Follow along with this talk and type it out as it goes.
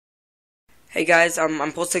Hey guys,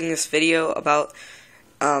 I'm posting this video about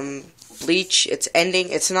Bleach. It's ending.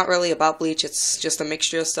 It's not really about Bleach. It's just a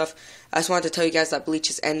mixture of stuff. I just wanted to tell you guys that Bleach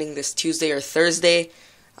is ending this Tuesday or Thursday.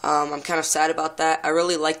 I'm kind of sad about that. I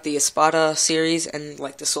really liked the Espada series and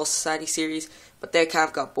like the Soul Society series, but they kind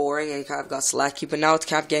of got boring and kind of got slacky. But now it's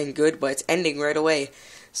kind of getting good, but it's ending right away.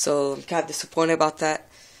 So I'm kind of disappointed about that.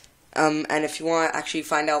 And if you want to actually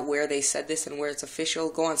find out where they said this and where it's official,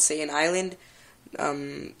 go on Saiyan Island.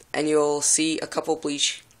 And you'll see a couple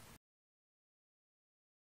Bleach,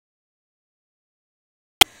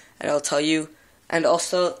 and I'll tell you. And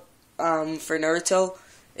also, for Naruto,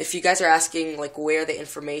 if you guys are asking like where the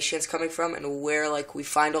information is coming from and where like we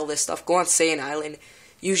find all this stuff, go on Saiyan Island.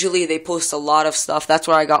 Usually they post a lot of stuff. That's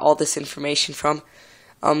where I got all this information from.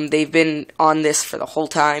 They've been on this for the whole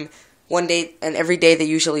time. One day and every day they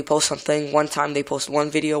usually post something. One time they post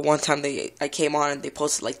one video. One time I came on and they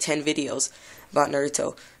posted like 10 videos about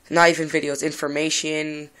Naruto. Not even videos,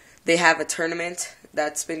 information. They have a tournament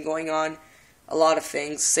that's been going on. A lot of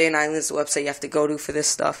things. Saiyan Island's the website you have to go to for this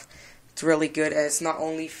stuff. It's really good, and it's not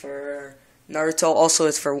only for Naruto, also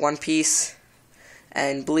it's for One Piece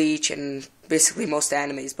and Bleach and basically most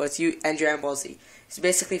animes, but and Dragon Ball Z. It's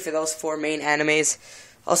basically for those 4 main animes.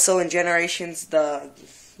 Also in Generations,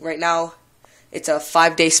 right now it's a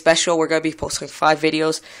 5-day special. We're going to be posting 5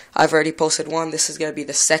 videos. I've already posted one. This is going to be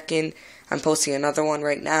the second. I'm posting another one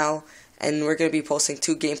right now. And we're going to be posting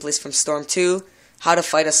 2 gameplays from Storm 2. How to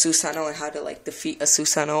fight a Susanoo and how to like defeat a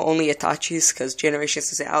Susanoo. Only Itachi's because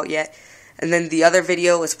Generations isn't out yet. And then the other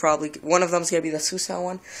video is probably, one of them is going to be the Susanoo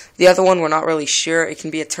one. The other one we're not really sure. It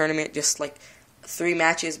can be a tournament, just like 3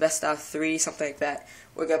 matches, best out of 3, something like that.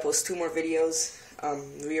 We're going to post 2 more videos.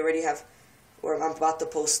 We already have... I'm about to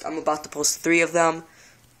post 3 of them,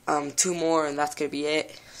 2 more, and that's gonna be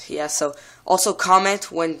it. Yeah. So also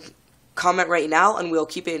comment right now, and we'll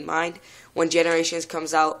keep it in mind when Generations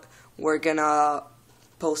comes out. We're gonna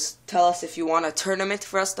post. Tell us if you want a tournament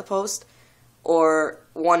for us to post, or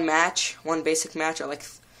one basic match, or like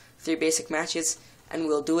 3 basic matches, and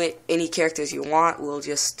we'll do it. Any characters you want, we'll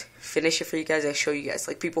just finish it for you guys and show you guys.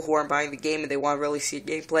 Like people who aren't buying the game and they want to really see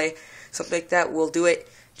gameplay, something like that, we'll do it.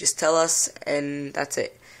 Just tell us, and that's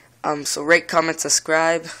it. So rate, comment,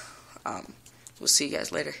 subscribe. We'll see you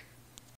guys later.